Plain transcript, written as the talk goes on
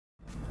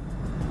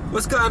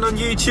What's going on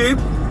YouTube?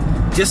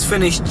 Just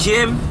finished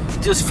gym,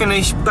 just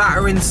finished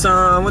battering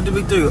some, what did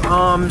we do?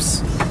 Arms,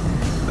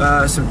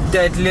 some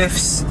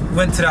deadlifts.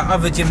 Went to that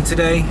other gym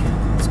today.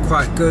 It's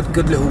quite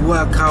good little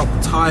workout.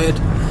 Tired,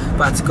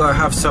 about to go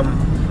have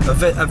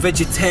a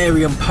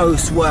vegetarian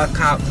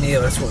post-workout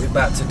meal. That's what we're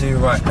about to do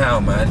right now,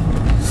 man.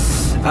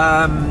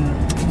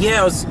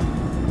 Yeah, I was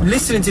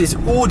listening to this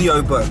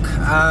audiobook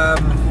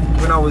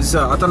when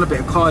I've done a bit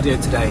of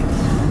cardio today.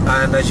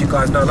 And as you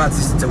guys know, I like to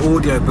listen to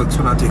audiobooks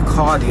when I do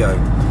cardio.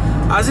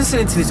 I was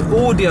listening to this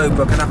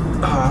audiobook and I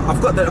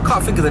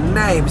can't think of the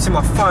name. It's in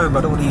my phone, but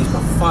I don't want to use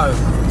my phone.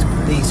 I think it's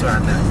police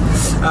around there.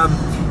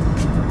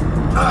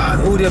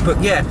 The audiobook,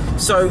 yeah.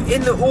 So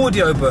in the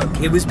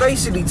audiobook, it was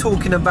basically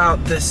talking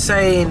about the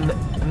saying,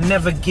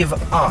 never give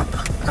up.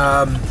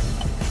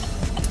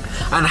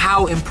 And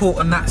how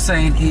important that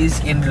saying is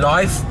in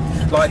life.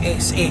 Like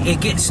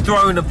it gets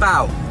thrown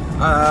about.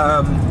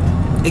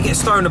 It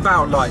gets thrown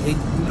about like,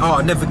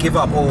 never give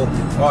up, or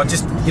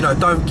just, you know,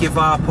 don't give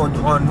up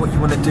on what you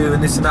want to do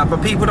and this and that.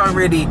 But people don't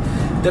really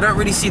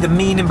see the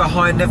meaning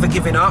behind never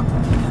giving up.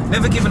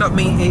 Never giving up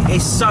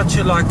it's such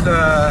a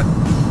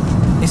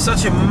it's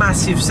such a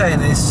massive saying.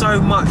 There's so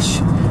much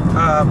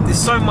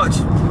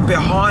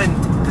behind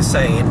the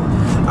saying.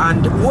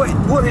 And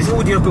what this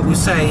audiobook was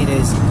saying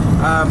is,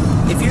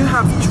 if you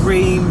have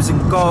dreams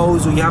and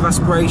goals, or you have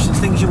aspirations,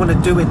 things you want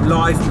to do in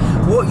life,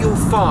 what you'll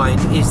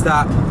find is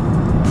that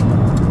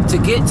to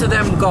get to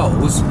them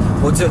goals,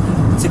 or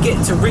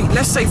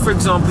let's say for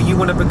example you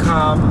want to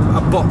become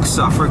a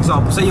boxer, for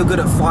example. Say you're good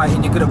at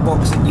fighting, you're good at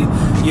boxing,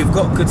 you've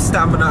got good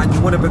stamina, and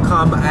you want to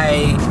become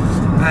a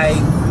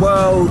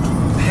world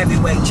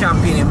heavyweight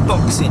champion in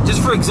boxing,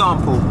 just for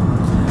example.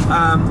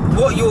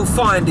 What you'll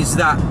find is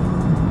that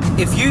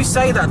if you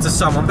say that to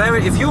someone,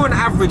 if you're an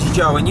average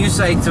Joe and you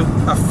say to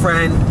a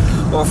friend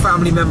or a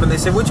family member, and they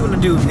say, what do you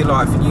want to do with your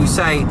life? And you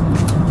say,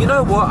 you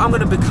know what, I'm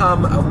going to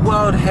become a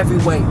world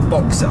heavyweight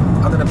boxer,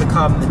 I'm going to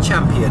become the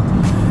champion.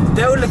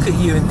 They'll look at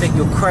you and think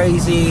you're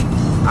crazy.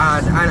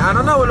 And I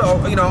know a lot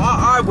of, you know,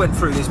 I went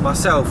through this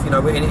myself, you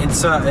know, in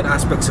certain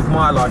aspects of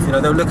my life. You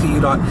know, they'll look at you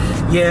like,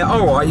 yeah,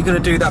 alright, you're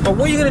going to do that, but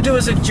what are you going to do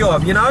as a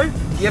job, you know?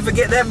 You ever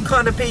get them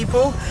kind of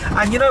people?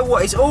 And you know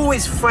what, it's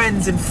always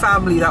friends and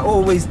family that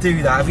always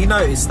do that. Have you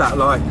noticed that?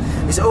 Like,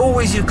 it's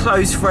always your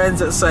close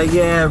friends that say,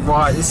 yeah,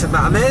 right, this and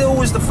that, and they're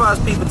always the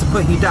first people to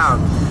put you down,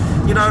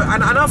 you know.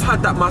 And I've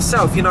had that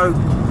myself, you know,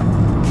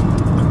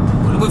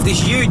 with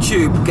this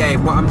YouTube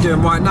game, what I'm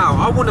doing right now.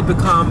 I want to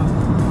become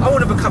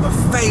a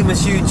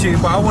famous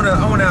YouTuber. I want to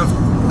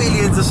have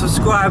millions of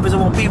subscribers. I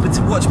want people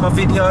to watch my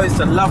videos,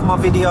 to love my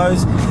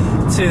videos,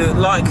 to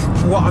like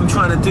what I'm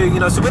trying to do, you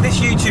know. So with this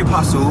YouTube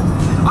hustle,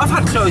 I've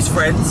had close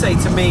friends say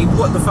to me,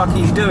 what the fuck are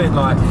you doing?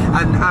 Like,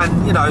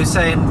 and you know,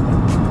 saying,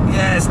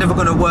 yeah, it's never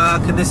gonna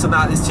work and this and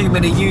that, there's too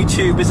many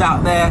YouTubers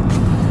out there.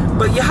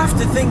 But you have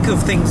to think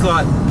of things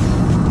like,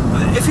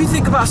 if you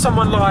think about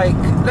someone like,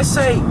 let's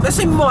say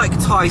Mike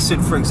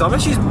Tyson, for example.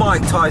 Let's use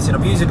Mike Tyson.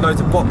 I'm using loads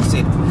of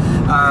boxing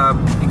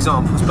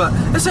examples, but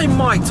let's say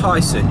Mike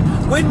Tyson.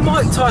 When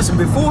Mike Tyson,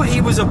 before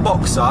he was a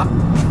boxer,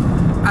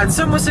 and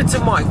someone said to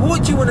Mike,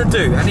 what do you want to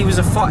do? And he was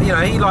you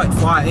know, he liked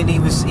fighting, he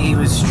was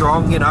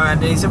strong, you know,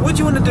 and he said, what do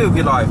you want to do with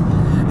your life?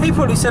 He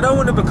probably said, I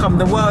want to become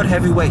the world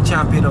heavyweight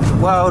champion of the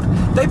world.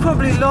 They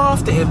probably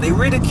laughed at him, they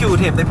ridiculed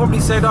him, they probably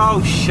said,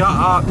 oh, shut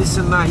up, this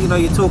and that, you know,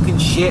 you're talking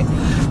shit,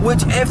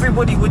 which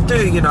everybody would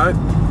do, you know.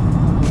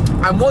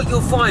 And what you'll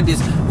find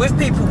is, with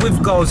people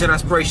with goals and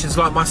aspirations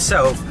like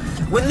myself,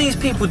 when these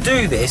people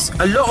do this,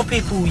 a lot of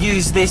people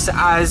use this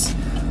as,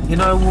 you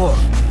know what,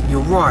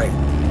 you're right,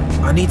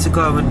 I need to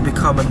go and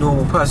become a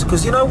normal person.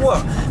 Because you know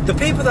what, the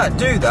people that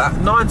do that,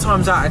 9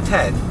 times out of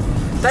 10,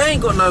 they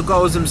ain't got no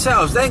goals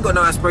themselves, they ain't got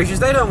no aspirations,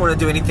 they don't want to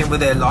do anything with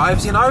their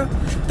lives, you know.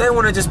 They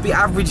want to just be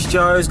average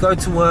Joes, go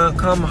to work,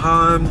 come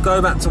home,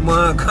 go back to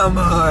work, come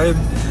home,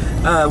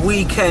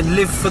 weekend,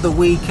 live for the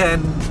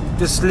weekend,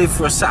 just live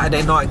for a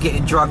Saturday night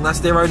getting drunk. That's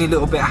their only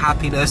little bit of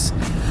happiness,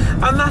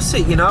 and that's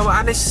it, you know.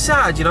 And it's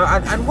sad, you know.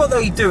 And what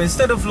they do,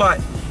 instead of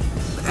like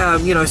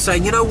you know,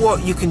 saying, you know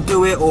what, you can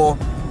do it, or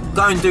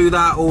go and do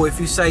that, or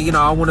if you say, you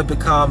know, I want to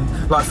become,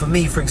 like for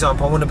me, for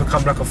example, I want to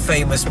become like a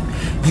famous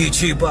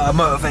YouTuber, a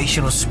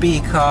motivational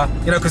speaker,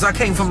 you know, because I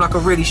came from like a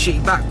really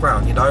shitty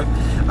background, you know.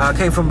 I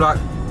came from like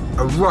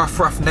a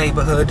rough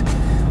neighborhood.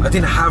 I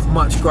didn't have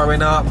much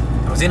growing up.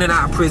 I was in and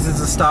out of prisons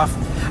and stuff,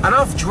 and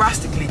I've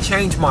drastically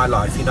changed my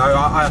life, you know.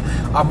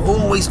 I'm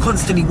always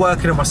constantly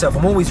working on myself.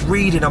 I'm always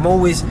reading, I'm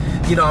always,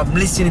 you know, I'm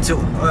listening to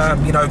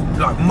you know,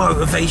 like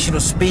motivational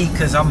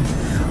speakers.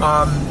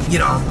 You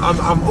know,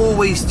 I'm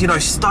always, you know,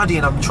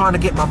 studying. I'm trying to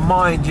get my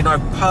mind, you know,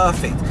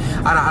 perfect,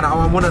 and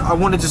I want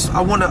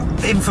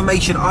to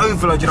information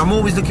overload. You know, I'm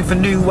always looking for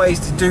new ways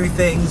to do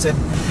things, and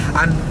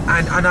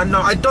I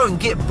know I don't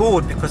get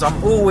bored because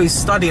I'm always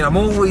studying, I'm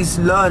always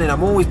learning,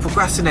 I'm always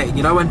procrastinating,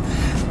 you know. And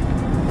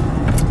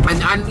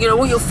you know,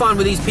 what you'll find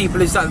with these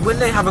people is that when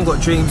they haven't got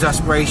dreams,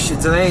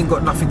 aspirations, and they ain't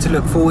got nothing to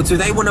look forward to,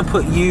 they want to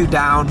put you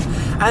down,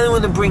 and they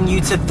want to bring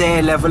you to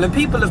their level. And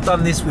people have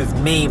done this with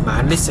me,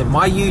 man. Listen,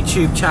 my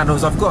YouTube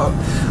channels, I've got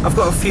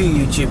a few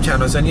YouTube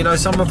channels, and you know,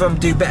 some of them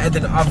do better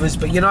than others,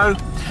 but you know,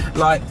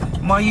 like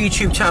my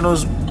YouTube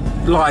channels,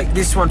 like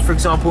this one for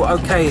example,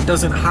 okay, it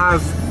doesn't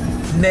have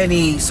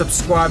many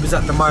subscribers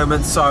at the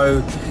moment,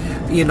 so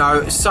you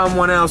know,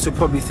 someone else will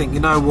probably think, you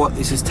know what,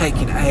 this is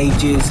taking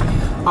ages,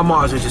 I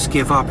might as well just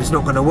give up, it's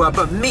not going to work.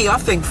 But me, I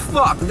think,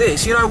 fuck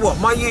this, you know what,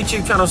 my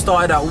YouTube channel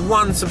started at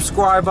 1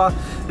 subscriber,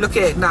 look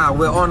at it now,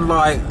 we're on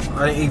like,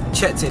 I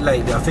checked it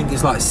lately, I think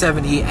it's like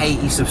 70,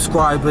 80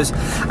 subscribers.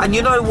 And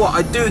you know what,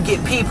 I do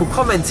get people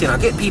commenting,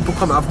 I've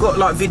got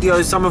like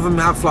videos, some of them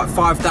have like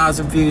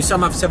 5,000 views,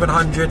 some have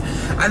 700,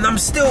 and I'm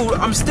still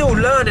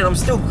learning, I'm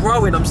still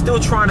growing, I'm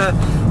still trying to,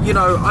 you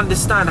know,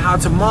 understand how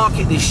to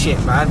market this shit,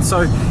 man.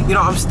 So, you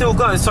know, I'm still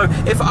going. So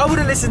if I would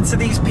have listened to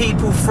these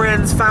people,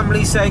 friends,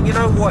 family saying, you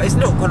know what, it's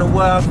not gonna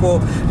work, or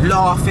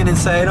laughing and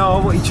saying,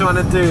 oh, what are you trying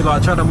to do,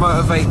 like trying to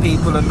motivate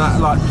people and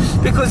that, like,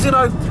 because you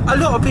know, a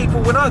lot of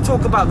people, when I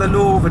talk about the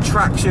law of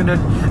attraction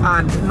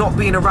and not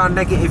being around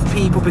negative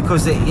people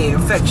because it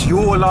affects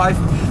your life,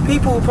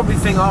 people will probably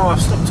think, oh,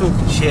 stop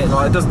talking shit,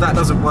 like that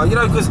doesn't work, you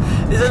know, because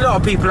there's a lot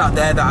of people out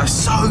there that are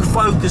so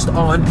focused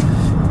on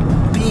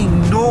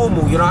being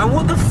normal, you know. And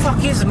what the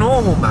fuck is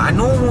normal, man?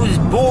 Normal is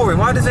boring.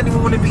 Why does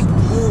anyone want to be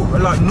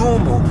like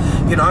normal?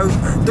 You know,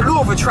 the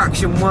law of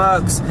attraction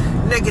works,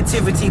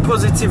 negativity,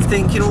 positive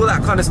thinking, all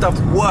that kind of stuff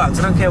works.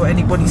 I don't care what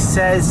anybody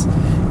says,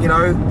 you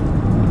know,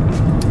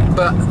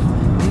 but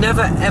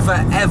never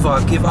ever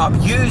ever give up.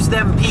 Use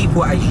them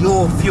people as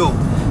your fuel.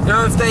 You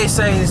know, if they're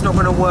saying it's not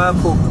going to work,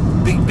 or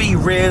be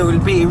real,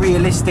 be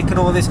realistic and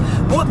all this,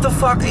 what the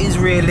fuck is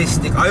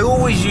realistic? I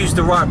always use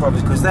the Wright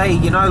brothers, because they,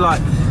 you know,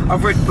 like,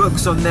 I've read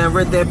books on there,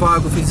 read their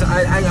biographies.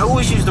 I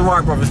always use the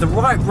Wright brothers. The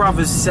Wright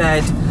brothers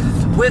said,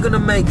 we're gonna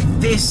make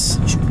this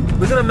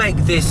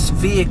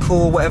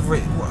vehicle, whatever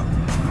it,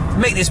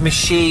 make this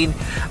machine,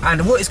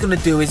 and what it's gonna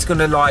do is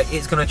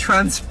it's gonna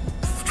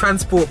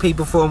transport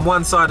people from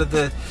one side of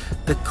the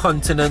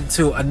continent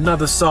to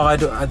another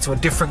side and to a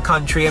different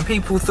country. And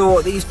people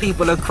thought, these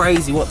people are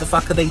crazy, what the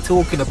fuck are they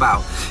talking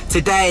about?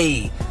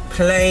 Today,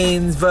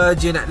 planes,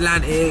 Virgin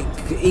Atlantic,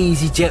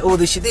 EasyJet, all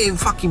this shit, they're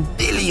fucking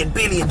billion,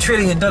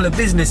 trillion-dollar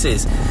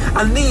businesses,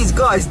 and these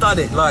guys done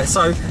it. Like,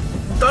 so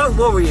don't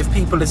worry if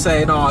people are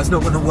saying, oh, it's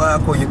not going to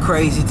work, or you're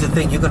crazy to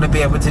think you're going to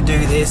be able to do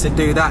this and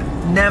do that.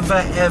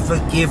 Never ever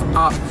give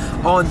up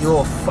on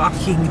your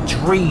fucking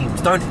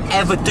dreams. Don't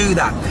ever do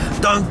that.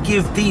 Don't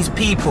give these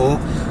people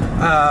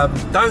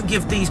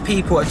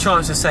a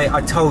chance to say, I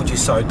told you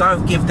so.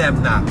 Don't give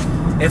them that.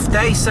 If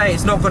they say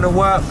it's not going to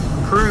work,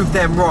 prove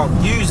them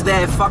wrong. Use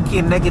their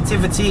fucking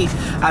negativity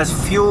as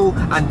fuel,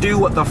 and do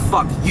what the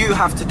fuck you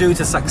have to do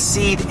to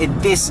succeed in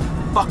this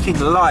fucking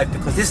life,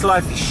 because this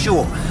life is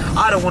short.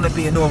 I don't want to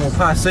be a normal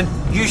person.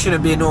 You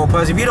shouldn't be a normal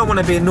person. If you don't want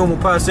to be a normal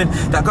person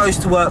that goes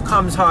to work,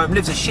 comes home,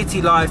 lives a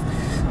shitty life,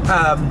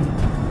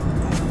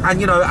 and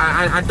you know,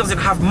 and doesn't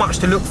have much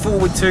to look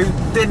forward to,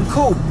 then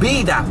cool,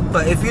 be that.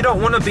 But if you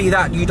don't want to be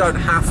that, you don't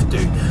have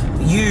to.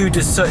 You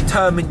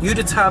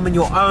determine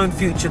your own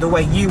future the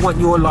way you want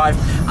your life.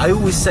 I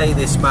always say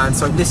this, man.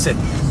 So listen,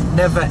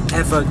 never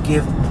ever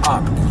give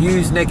up.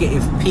 Use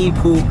negative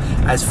people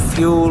as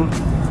fuel,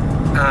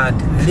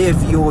 and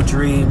live your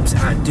dreams,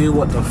 and do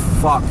what the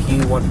fuck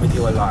you want with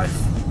your life.